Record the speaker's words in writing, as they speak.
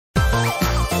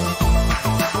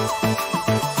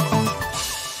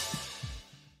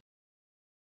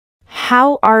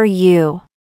How are you?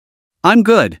 I'm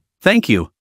good, thank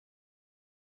you.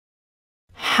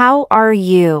 How are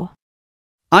you?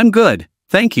 I'm good,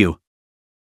 thank you.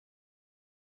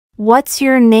 What's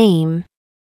your name?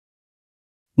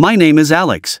 My name is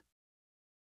Alex.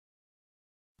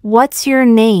 What's your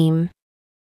name?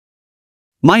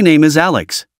 My name is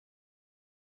Alex.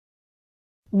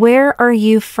 Where are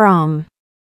you from?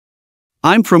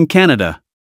 I'm from Canada.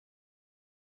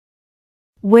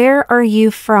 Where are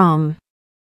you from?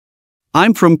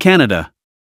 I'm from Canada.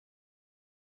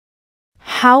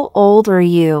 How old are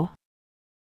you?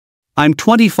 I'm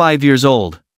 25 years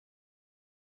old.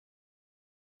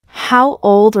 How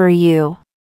old are you?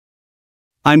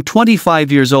 I'm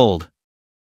 25 years old.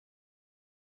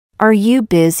 Are you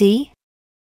busy?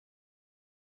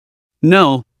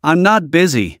 No, I'm not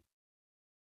busy.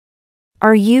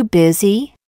 Are you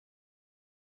busy?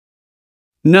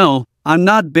 No, I'm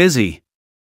not busy.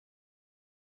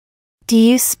 Do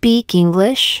you speak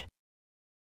English?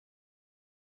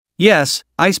 Yes,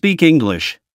 I speak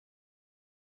English.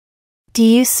 Do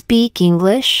you speak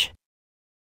English?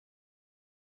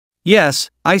 Yes,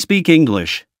 I speak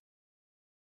English.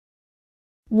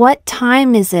 What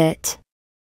time is it?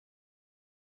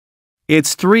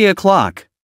 It's 3 o'clock.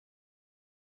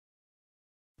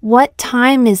 What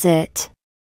time is it?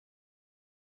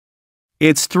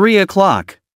 It's 3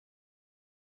 o'clock.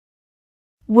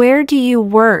 Where do you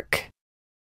work?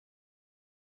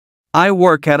 I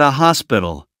work at a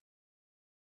hospital.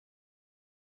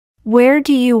 Where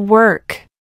do you work?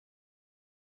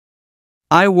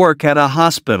 I work at a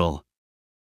hospital.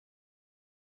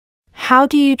 How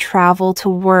do you travel to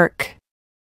work?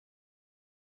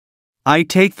 I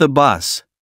take the bus.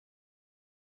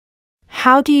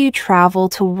 How do you travel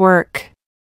to work?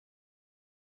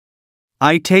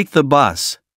 I take the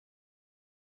bus.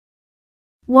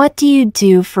 What do you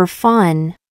do for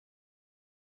fun?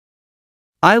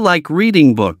 I like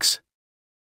reading books.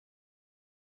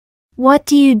 What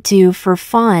do you do for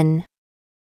fun?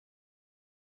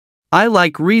 I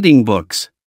like reading books.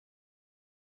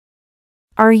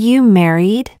 Are you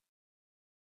married?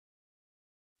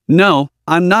 No,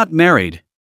 I'm not married.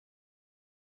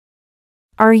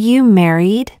 Are you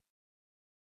married?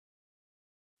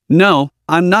 No,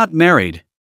 I'm not married.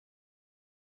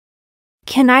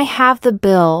 Can I have the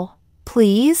bill,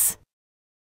 please?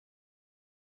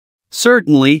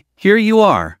 Certainly, here you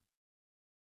are.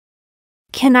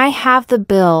 Can I have the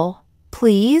bill,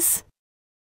 please?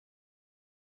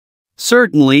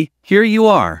 Certainly, here you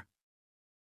are.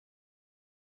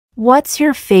 What's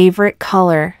your favorite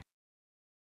color?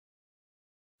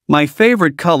 My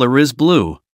favorite color is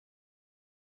blue.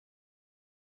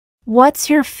 What's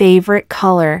your favorite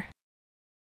color?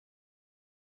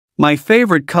 My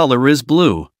favorite color is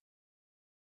blue.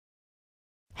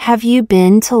 Have you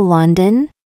been to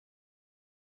London?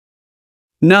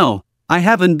 No, I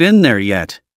haven't been there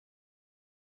yet.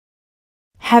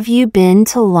 Have you been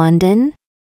to London?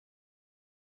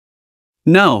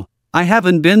 No, I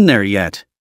haven't been there yet.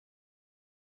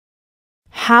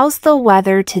 How's the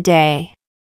weather today?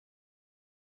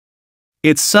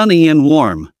 It's sunny and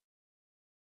warm.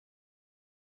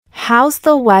 How's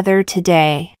the weather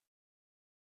today?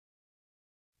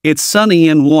 It's sunny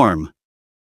and warm.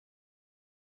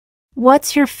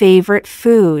 What's your favorite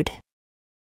food?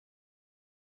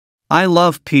 I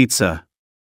love pizza.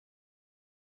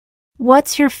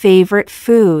 What's your favorite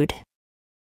food?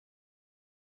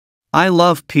 I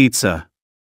love pizza.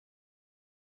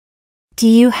 Do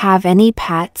you have any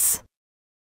pets?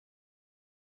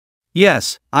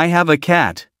 Yes, I have a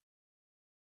cat.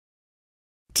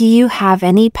 Do you have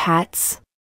any pets?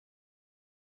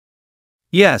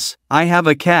 Yes, I have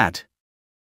a cat.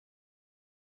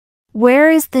 Where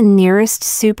is the nearest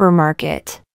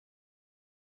supermarket?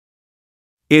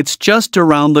 It's just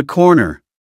around the corner.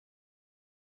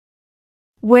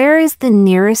 Where is the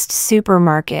nearest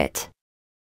supermarket?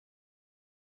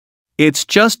 It's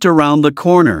just around the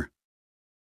corner.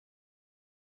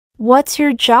 What's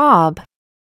your job?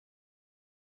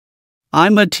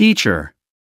 I'm a teacher.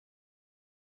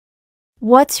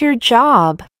 What's your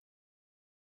job?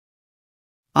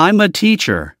 I'm a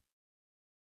teacher.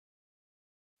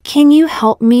 Can you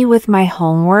help me with my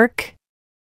homework?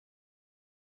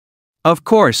 Of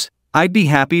course, I'd be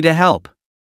happy to help.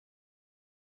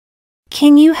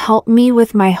 Can you help me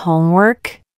with my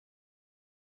homework?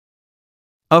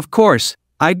 Of course,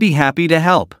 I'd be happy to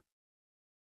help.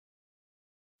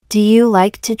 Do you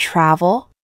like to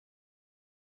travel?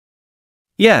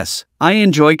 Yes, I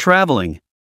enjoy traveling.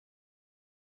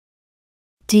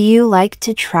 Do you like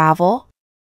to travel?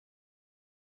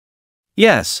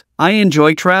 Yes, I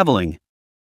enjoy traveling.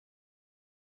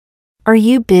 Are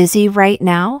you busy right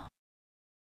now?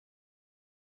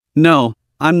 No,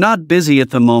 I'm not busy at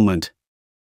the moment.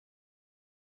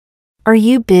 Are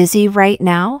you busy right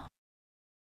now?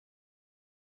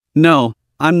 No,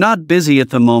 I'm not busy at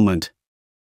the moment.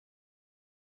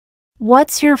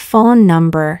 What's your phone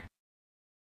number?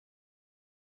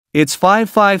 It's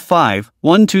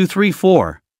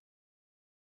 555-1234.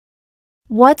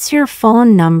 What's your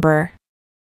phone number?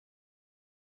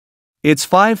 It's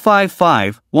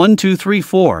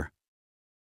 555-1234.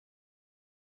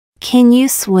 Can you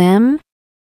swim?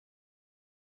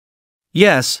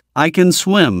 Yes, I can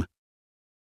swim.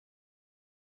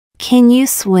 Can you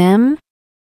swim?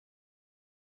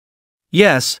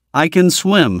 Yes, I can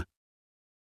swim.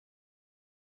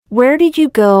 Where did you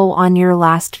go on your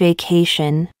last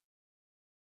vacation?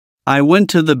 I went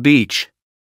to the beach.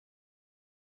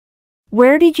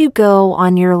 Where did you go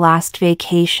on your last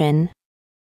vacation?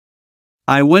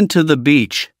 I went to the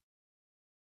beach.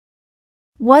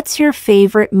 What's your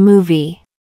favorite movie?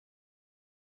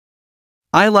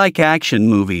 I like action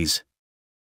movies.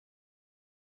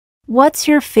 What's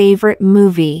your favorite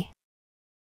movie?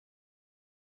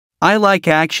 I like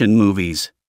action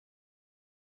movies.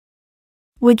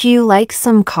 Would you like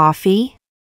some coffee?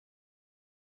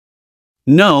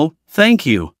 No, thank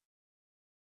you.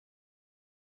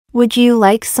 Would you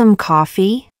like some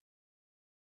coffee?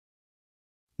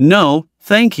 No,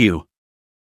 thank you.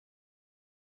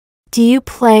 Do you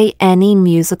play any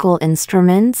musical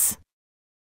instruments?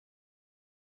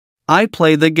 I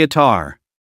play the guitar.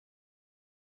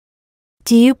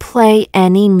 Do you play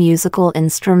any musical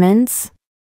instruments?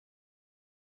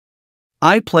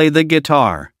 I play the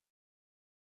guitar.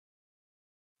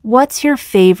 What's your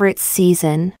favorite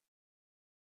season?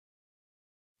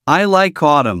 I like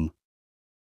autumn.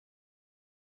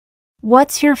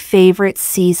 What's your favorite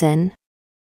season?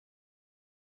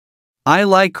 I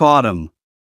like autumn.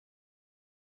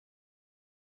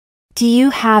 Do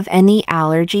you have any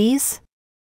allergies?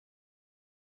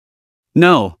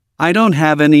 No, I don't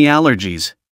have any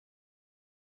allergies.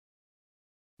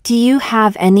 Do you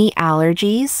have any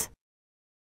allergies?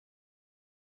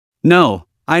 No,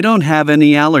 I don't have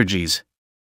any allergies.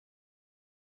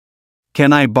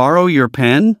 Can I borrow your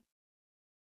pen?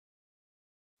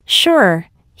 Sure,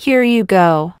 here you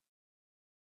go.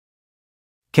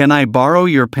 Can I borrow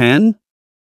your pen?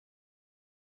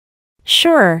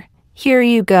 Sure, here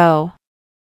you go.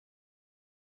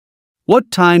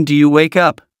 What time do you wake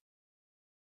up?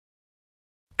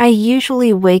 I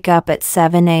usually wake up at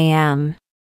 7 a.m.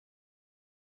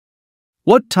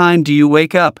 What time do you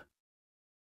wake up?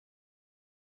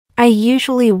 I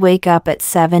usually wake up at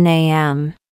 7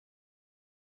 a.m.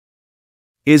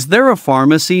 Is there a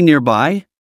pharmacy nearby?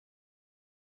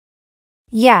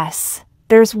 Yes,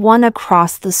 there's one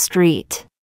across the street.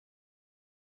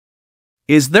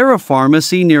 Is there a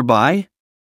pharmacy nearby?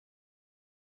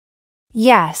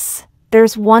 Yes,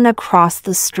 there's one across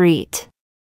the street.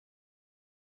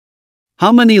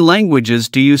 How many languages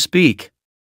do you speak?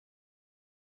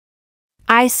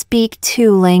 I speak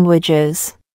 2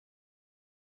 languages.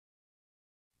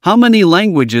 How many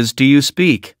languages do you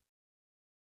speak?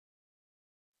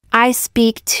 I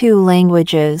speak 2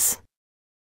 languages.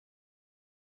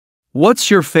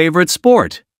 What's your favorite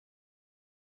sport?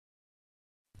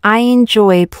 I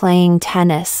enjoy playing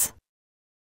tennis.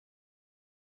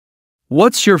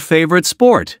 What's your favorite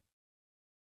sport?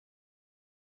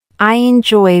 I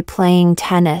enjoy playing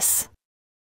tennis.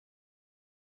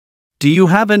 Do you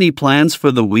have any plans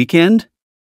for the weekend?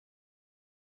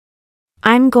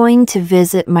 I'm going to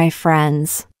visit my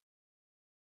friends.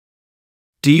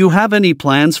 Do you have any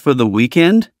plans for the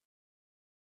weekend?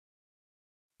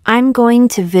 I'm going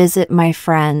to visit my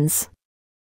friends.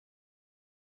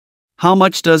 How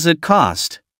much does it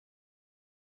cost?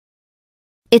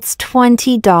 It's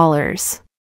 $20.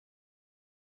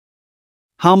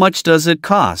 How much does it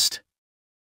cost?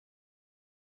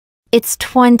 It's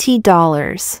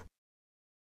 $20.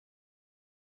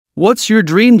 What's your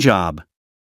dream job?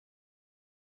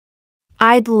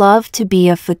 I'd love to be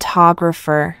a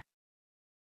photographer.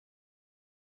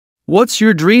 What's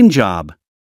your dream job?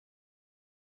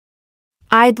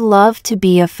 I'd love to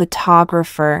be a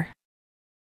photographer.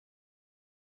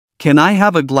 Can I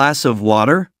have a glass of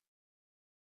water?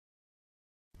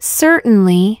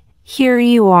 Certainly, here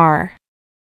you are.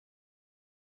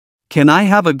 Can I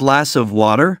have a glass of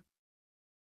water?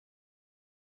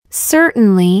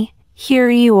 Certainly, here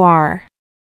you are.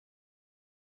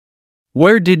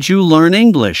 Where did you learn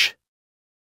English?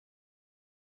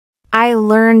 I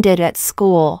learned it at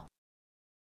school.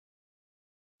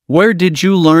 Where did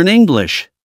you learn English?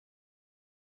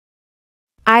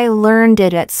 I learned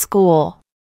it at school.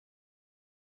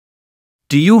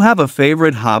 Do you have a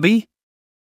favorite hobby?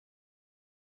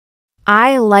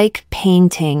 I like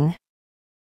painting.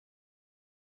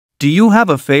 Do you have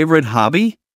a favorite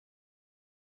hobby?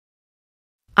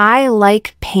 I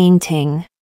like painting.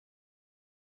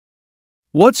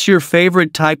 What's your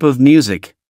favorite type of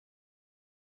music?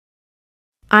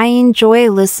 I enjoy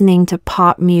listening to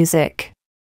pop music.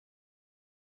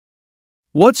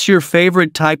 What's your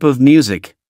favorite type of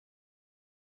music?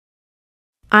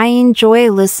 I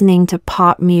enjoy listening to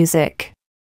pop music.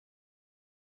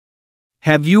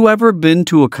 Have you ever been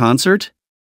to a concert?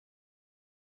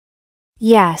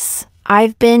 Yes,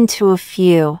 I've been to a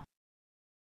few.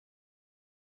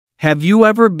 Have you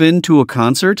ever been to a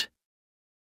concert?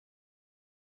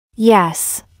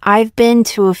 Yes, I've been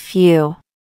to a few.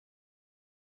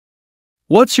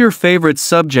 What's your favorite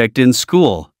subject in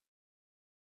school?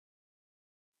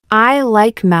 I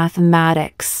like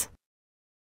mathematics.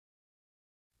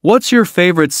 What's your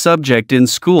favorite subject in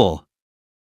school?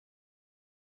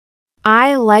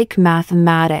 I like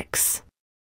mathematics.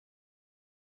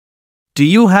 Do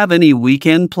you have any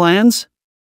weekend plans?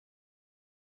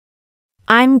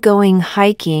 I'm going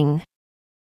hiking.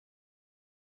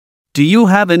 Do you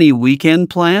have any weekend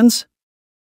plans?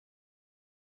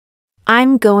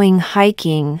 I'm going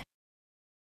hiking.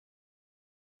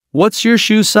 What's your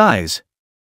shoe size?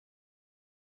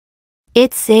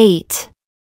 It's 8.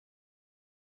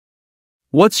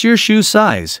 What's your shoe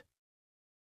size?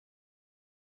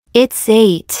 It's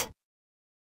 8.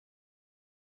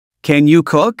 Can you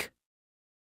cook?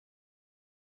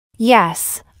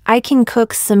 Yes, I can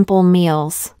cook simple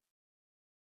meals.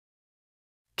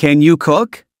 Can you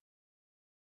cook?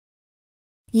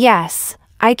 Yes,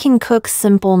 I can cook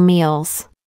simple meals.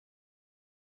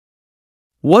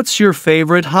 What's your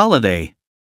favorite holiday?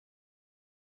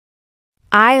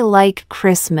 I like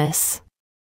Christmas.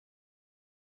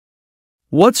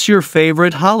 What's your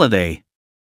favorite holiday?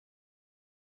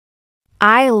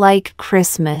 I like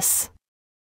Christmas.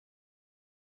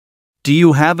 Do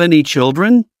you have any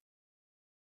children?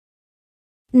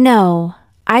 No,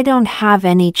 I don't have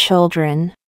any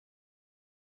children.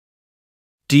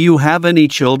 Do you have any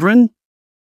children?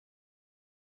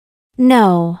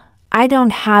 No, I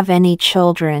don't have any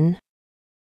children.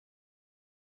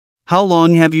 How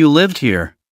long have you lived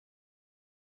here?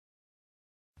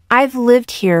 I've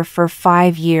lived here for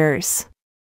 5 years.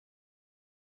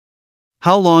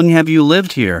 How long have you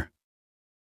lived here?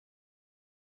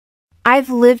 I've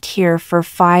lived here for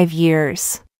 5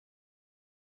 years.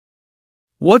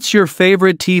 What's your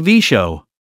favorite TV show?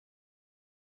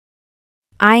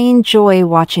 I enjoy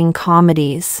watching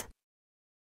comedies.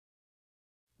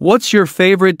 What's your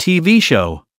favorite TV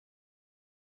show?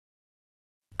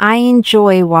 I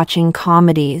enjoy watching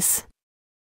comedies.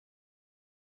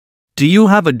 Do you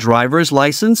have a driver's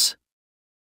license?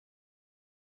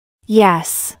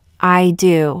 Yes, I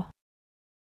do.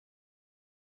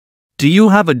 Do you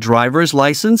have a driver's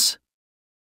license?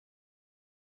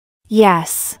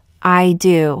 Yes, I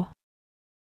do.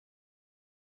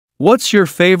 What's your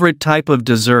favorite type of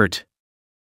dessert?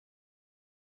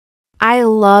 I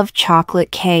love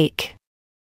chocolate cake.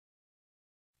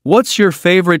 What's your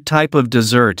favorite type of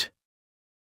dessert?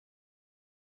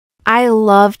 I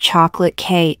love chocolate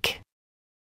cake.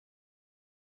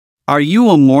 Are you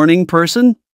a morning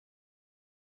person?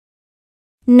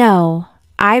 No,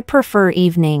 I prefer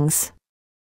evenings.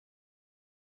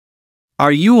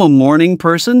 Are you a morning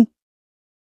person?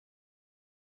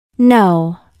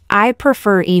 No, I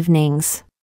prefer evenings.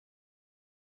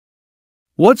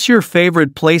 What's your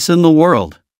favorite place in the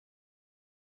world?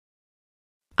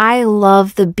 I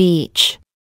love the beach.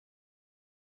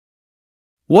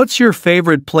 What's your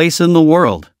favorite place in the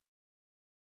world?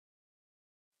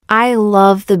 I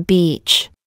love the beach.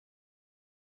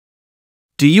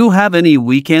 Do you have any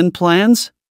weekend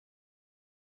plans?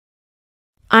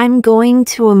 I'm going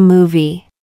to a movie.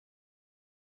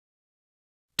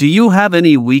 Do you have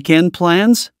any weekend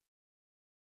plans?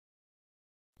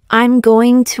 I'm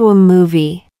going to a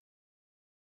movie.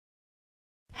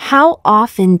 How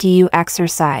often do you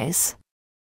exercise?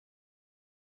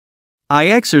 I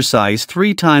exercise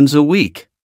 3 times a week.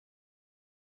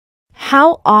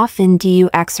 How often do you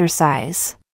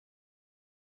exercise?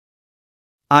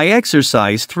 I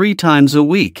exercise 3 times a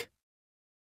week.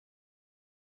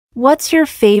 What's your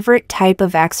favorite type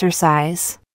of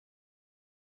exercise?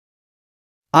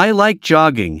 I like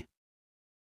jogging.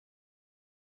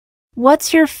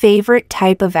 What's your favorite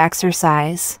type of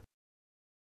exercise?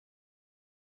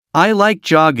 I like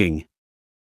jogging.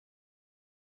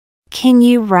 Can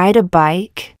you ride a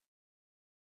bike?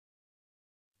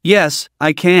 Yes,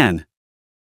 I can.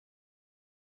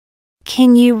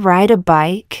 Can you ride a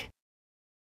bike?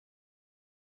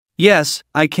 Yes,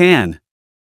 I can.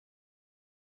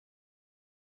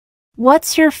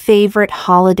 What's your favorite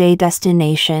holiday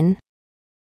destination?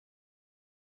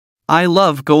 I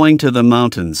love going to the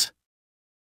mountains.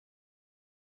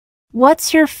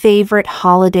 What's your favorite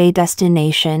holiday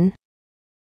destination?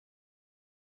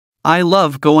 I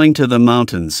love going to the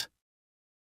mountains.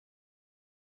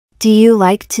 Do you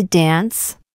like to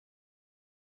dance?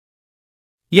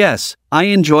 Yes, I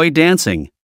enjoy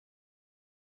dancing.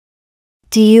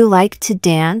 Do you like to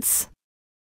dance?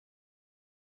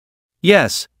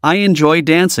 Yes, I enjoy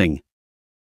dancing.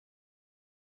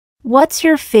 What's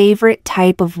your favorite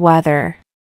type of weather?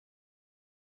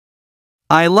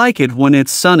 I like it when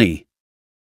it's sunny.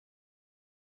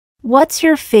 What's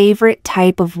your favorite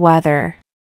type of weather?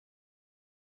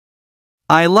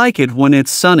 I like it when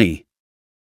it's sunny.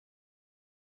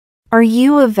 Are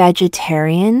you a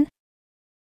vegetarian?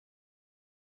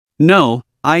 No,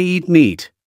 I eat meat.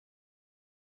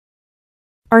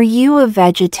 Are you a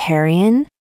vegetarian?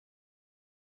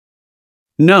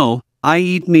 No, I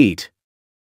eat meat.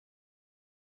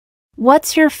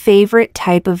 What's your favorite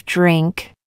type of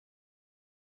drink?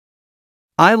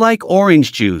 I like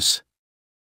orange juice.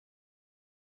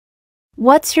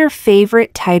 What's your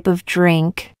favorite type of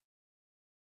drink?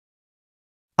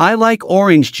 I like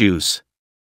orange juice.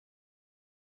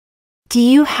 Do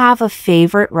you have a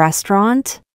favorite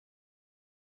restaurant?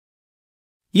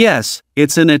 Yes,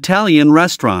 it's an Italian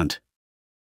restaurant.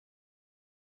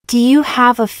 Do you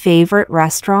have a favorite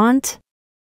restaurant?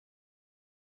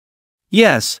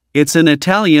 Yes, it's an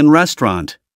Italian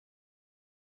restaurant.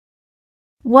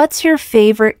 What's your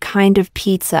favorite kind of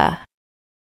pizza?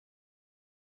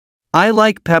 I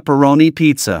like pepperoni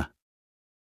pizza.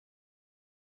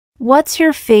 What's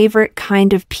your favorite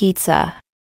kind of pizza?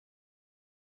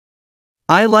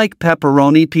 I like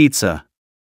pepperoni pizza.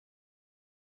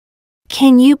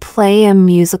 Can you play a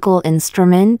musical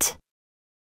instrument?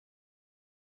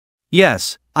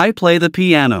 Yes, I play the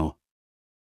piano.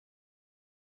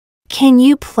 Can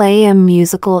you play a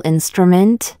musical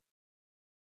instrument?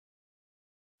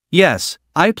 Yes,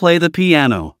 I play the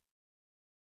piano.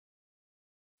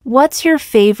 What's your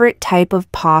favorite type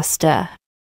of pasta?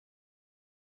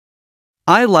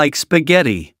 I like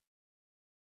spaghetti.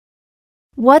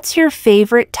 What's your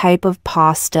favorite type of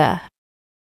pasta?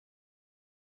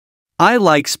 I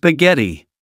like spaghetti.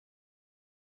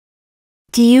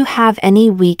 Do you have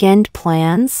any weekend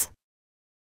plans?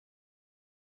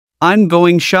 I'm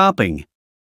going shopping.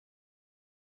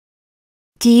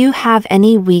 Do you have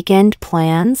any weekend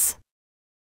plans?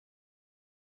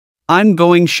 I'm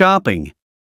going shopping.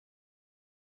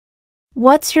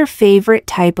 What's your favorite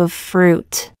type of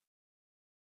fruit?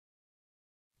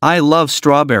 I love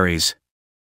strawberries.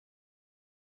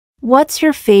 What's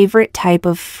your favorite type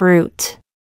of fruit?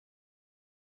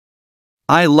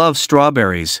 I love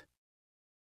strawberries.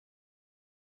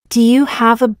 Do you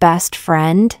have a best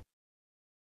friend?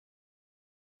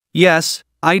 Yes,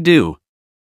 I do.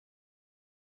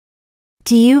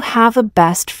 Do you have a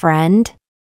best friend?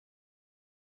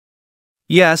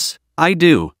 Yes, I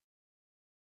do.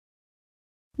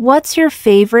 What's your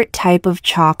favorite type of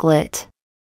chocolate?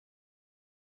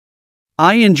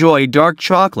 I enjoy dark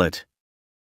chocolate.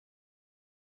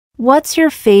 What's your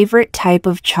favorite type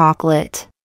of chocolate?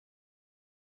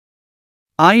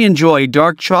 I enjoy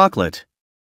dark chocolate.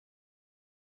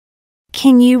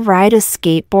 Can you ride a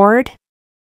skateboard?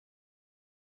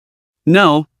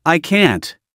 No, I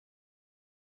can't.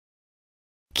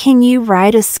 Can you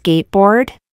ride a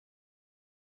skateboard?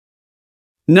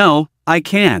 No, I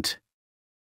can't.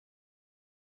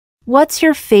 What's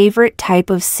your favorite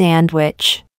type of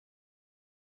sandwich?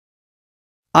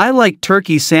 I like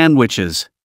turkey sandwiches.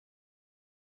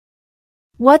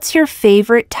 What's your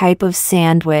favorite type of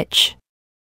sandwich?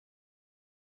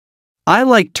 I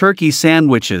like turkey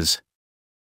sandwiches.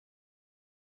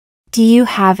 Do you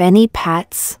have any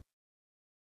pets?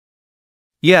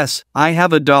 Yes, I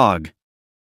have a dog.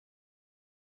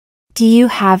 Do you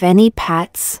have any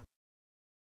pets?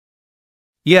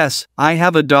 Yes, I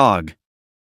have a dog.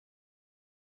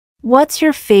 What's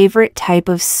your favorite type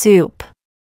of soup?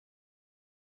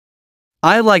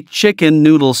 I like chicken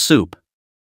noodle soup.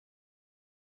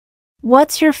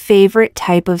 What's your favorite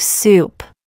type of soup?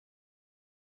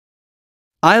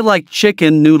 I like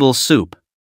chicken noodle soup.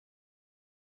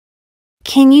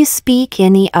 Can you speak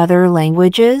any other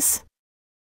languages?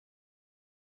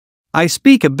 I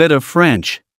speak a bit of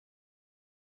French.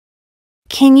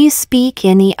 Can you speak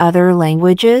any other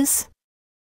languages?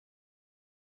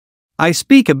 I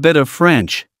speak a bit of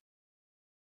French.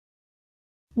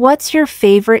 What's your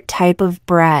favorite type of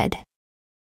bread?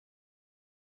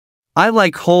 I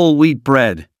like whole wheat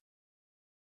bread.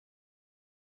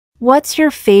 What's your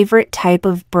favorite type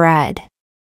of bread?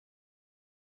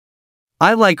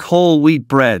 I like whole wheat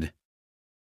bread.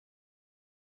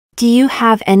 Do you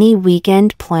have any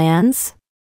weekend plans?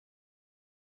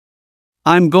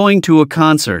 I'm going to a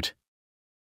concert.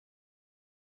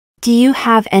 Do you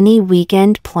have any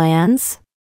weekend plans?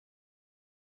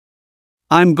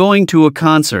 I'm going to a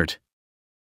concert.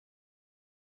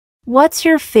 What's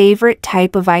your favorite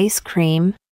type of ice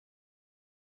cream?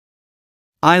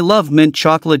 I love mint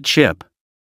chocolate chip.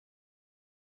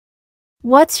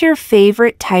 What's your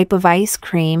favorite type of ice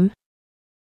cream?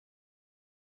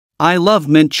 I love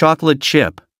mint chocolate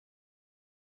chip.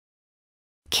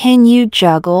 Can you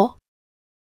juggle?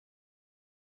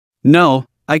 No,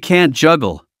 I can't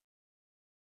juggle.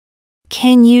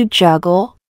 Can you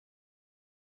juggle?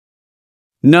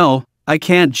 No, I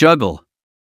can't juggle.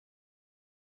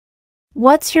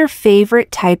 What's your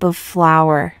favorite type of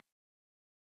flower?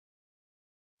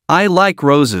 I like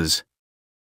roses.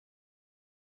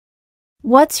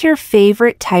 What's your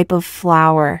favorite type of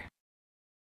flower?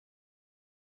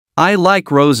 I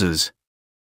like roses.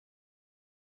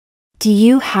 Do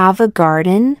you have a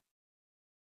garden?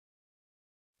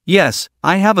 Yes,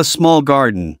 I have a small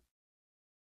garden.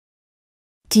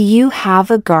 Do you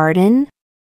have a garden?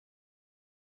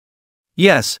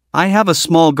 Yes, I have a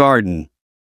small garden.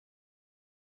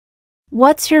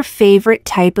 What's your favorite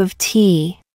type of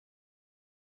tea?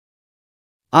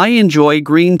 I enjoy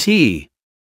green tea.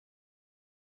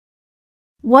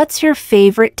 What's your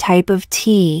favorite type of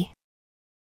tea?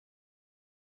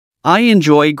 I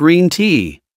enjoy green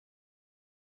tea.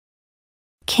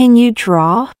 Can you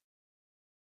draw?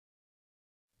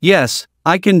 Yes,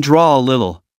 I can draw a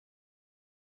little.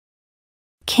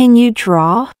 Can you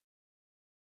draw?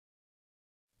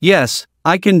 Yes,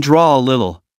 I can draw a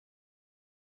little.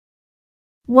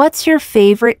 What's your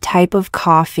favorite type of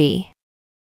coffee?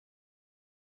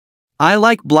 I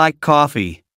like black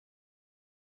coffee.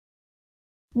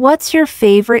 What's your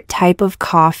favorite type of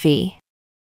coffee?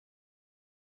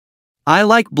 I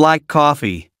like black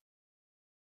coffee.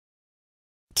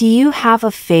 Do you have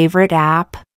a favorite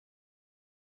app?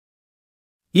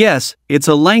 Yes, it's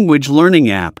a language learning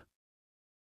app.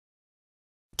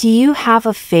 Do you have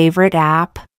a favorite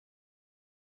app?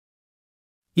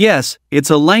 Yes,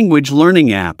 it's a language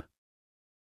learning app.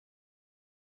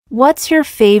 What's your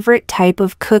favorite type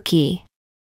of cookie?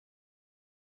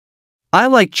 I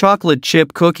like chocolate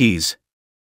chip cookies.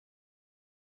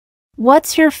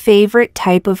 What's your favorite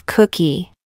type of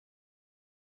cookie?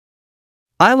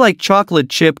 I like chocolate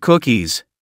chip cookies.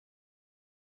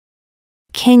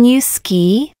 Can you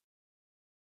ski?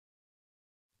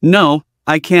 No,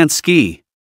 I can't ski.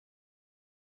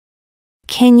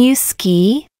 Can you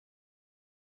ski?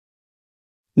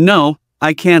 No,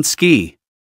 I can't ski.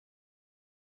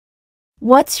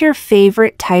 What's your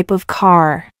favorite type of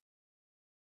car?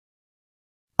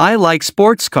 I like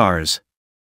sports cars.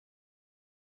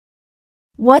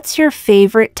 What's your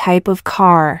favorite type of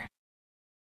car?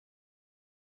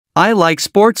 I like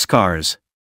sports cars.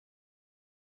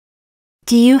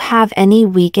 Do you have any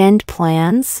weekend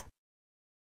plans?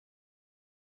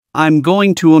 I'm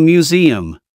going to a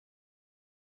museum.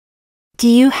 Do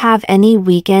you have any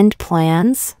weekend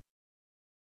plans?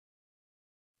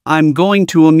 I'm going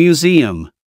to a museum.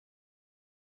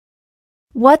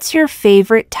 What's your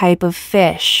favorite type of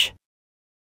fish?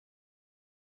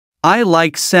 I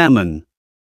like salmon.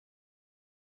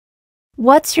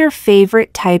 What's your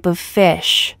favorite type of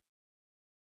fish?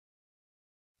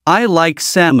 I like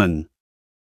salmon.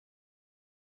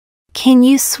 Can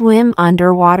you swim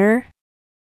underwater?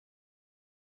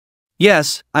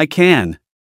 Yes, I can.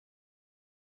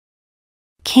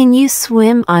 Can you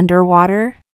swim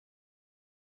underwater?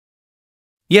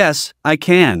 Yes, I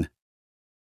can.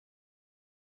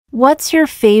 What's your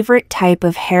favorite type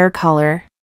of hair color?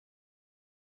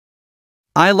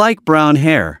 I like brown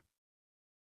hair.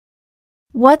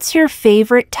 What's your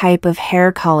favorite type of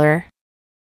hair color?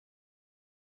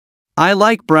 I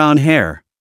like brown hair.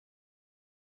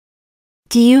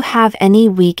 Do you have any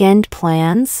weekend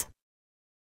plans?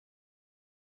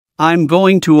 I'm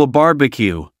going to a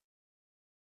barbecue.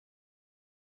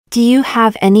 Do you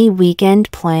have any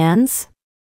weekend plans?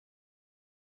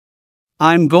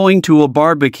 I'm going to a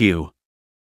barbecue.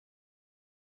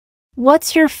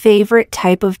 What's your favorite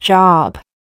type of job?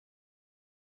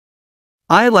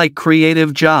 I like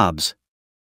creative jobs.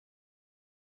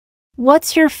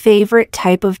 What's your favorite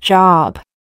type of job?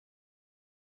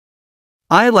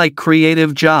 I like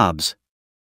creative jobs.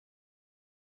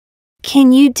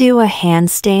 Can you do a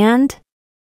handstand?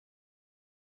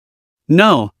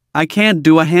 No, I can't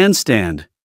do a handstand.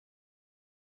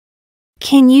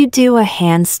 Can you do a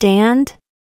handstand?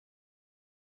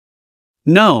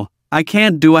 No, I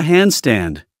can't do a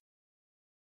handstand.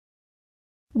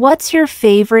 What's your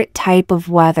favorite type of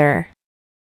weather?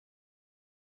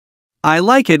 I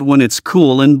like it when it's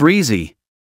cool and breezy.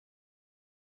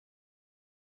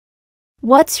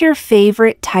 What's your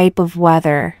favorite type of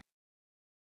weather?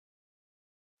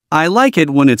 I like it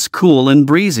when it's cool and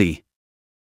breezy.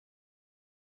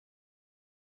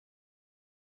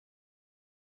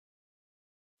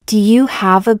 Do you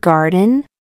have a garden?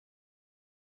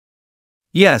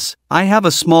 Yes, I have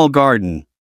a small garden.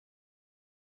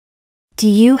 Do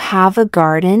you have a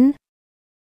garden?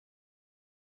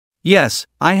 Yes,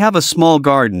 I have a small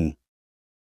garden.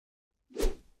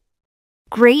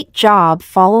 Great job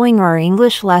following our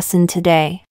English lesson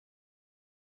today.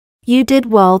 You did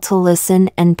well to listen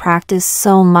and practice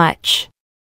so much.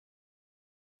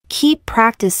 Keep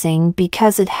practicing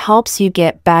because it helps you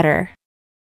get better.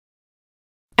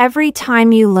 Every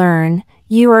time you learn,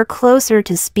 you are closer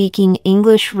to speaking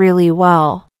English really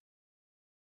well.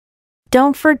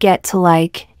 Don't forget to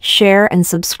like, share, and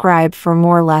subscribe for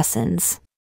more lessons.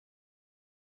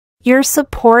 Your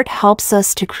support helps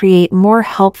us to create more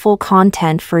helpful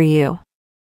content for you.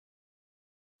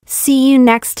 See you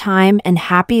next time and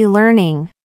happy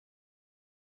learning!